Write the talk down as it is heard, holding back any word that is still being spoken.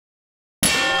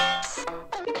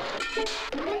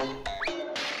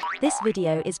This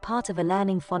video is part of a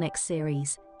Learning Phonics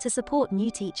series to support new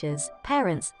teachers,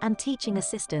 parents, and teaching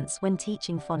assistants when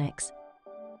teaching phonics.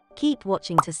 Keep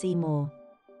watching to see more.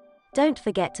 Don't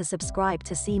forget to subscribe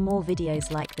to see more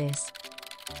videos like this.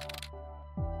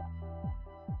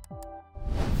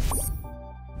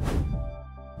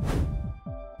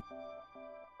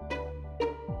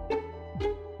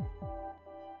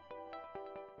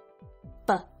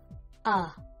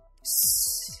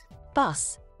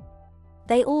 Bus.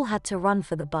 They all had to run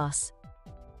for the bus.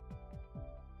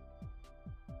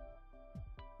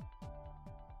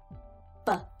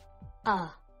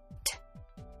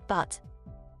 But.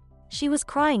 She was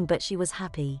crying, but she was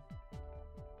happy.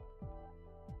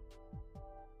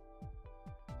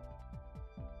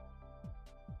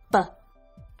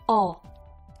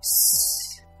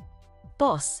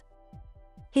 Boss.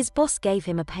 His boss gave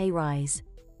him a pay rise.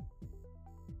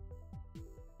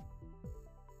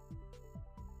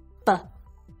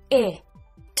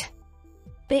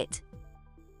 Bit.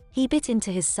 He bit into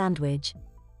his sandwich.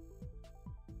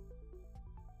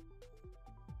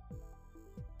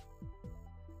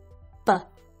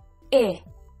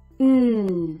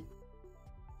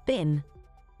 Bin.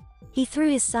 He threw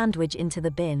his sandwich into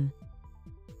the bin.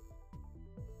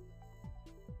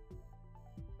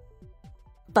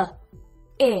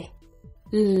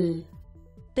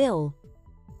 Bill.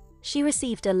 She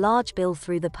received a large bill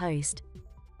through the post.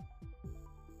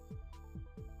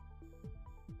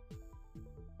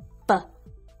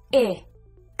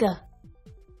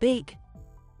 Big.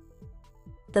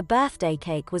 The birthday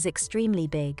cake was extremely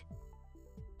big.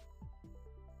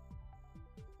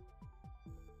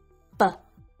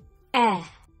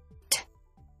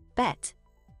 Bet.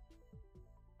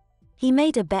 He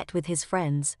made a bet with his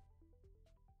friends.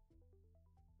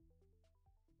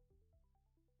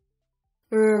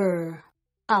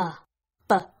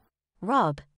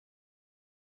 Rub.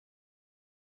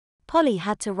 Polly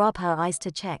had to rub her eyes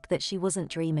to check that she wasn't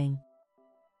dreaming.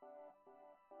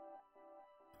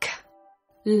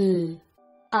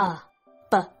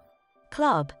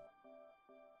 Club.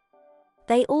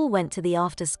 They all went to the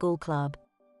after-school club.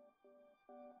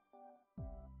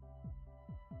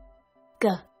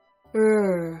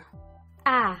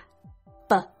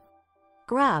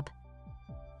 Grab.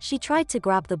 She tried to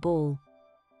grab the ball.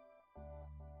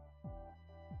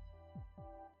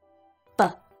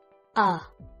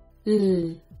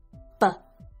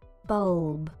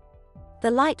 Bulb.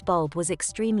 The light bulb was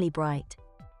extremely bright.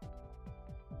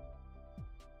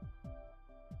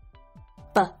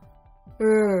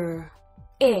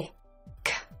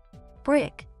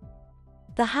 Brick.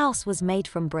 The house was made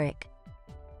from brick.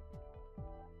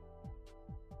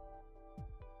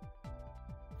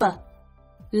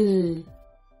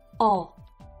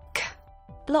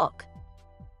 Block.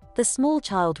 The small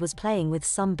child was playing with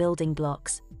some building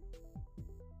blocks.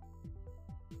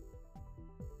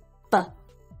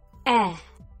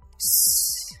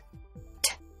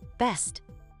 Best.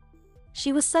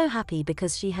 She was so happy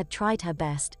because she had tried her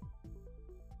best.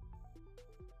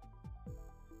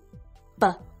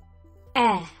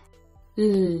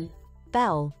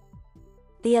 Bell.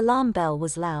 The alarm bell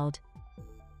was loud.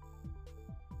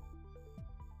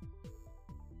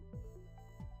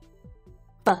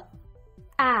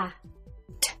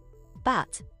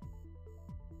 Bat.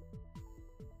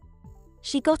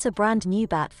 She got a brand new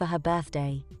bat for her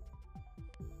birthday.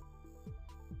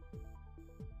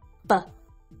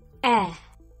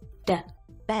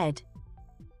 Bed.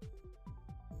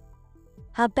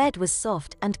 Her bed was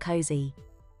soft and cozy.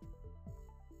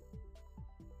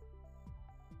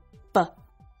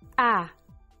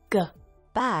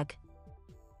 Bag.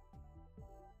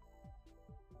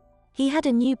 He had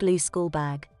a new blue school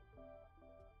bag.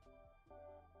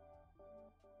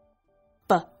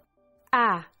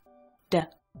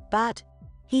 Bad.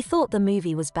 He thought the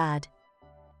movie was bad.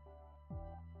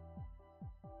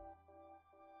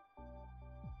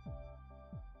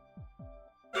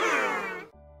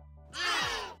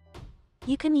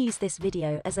 You can use this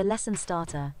video as a lesson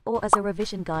starter or as a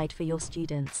revision guide for your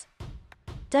students.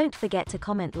 Don't forget to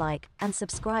comment, like, and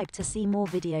subscribe to see more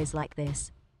videos like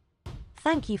this.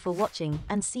 Thank you for watching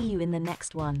and see you in the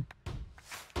next one.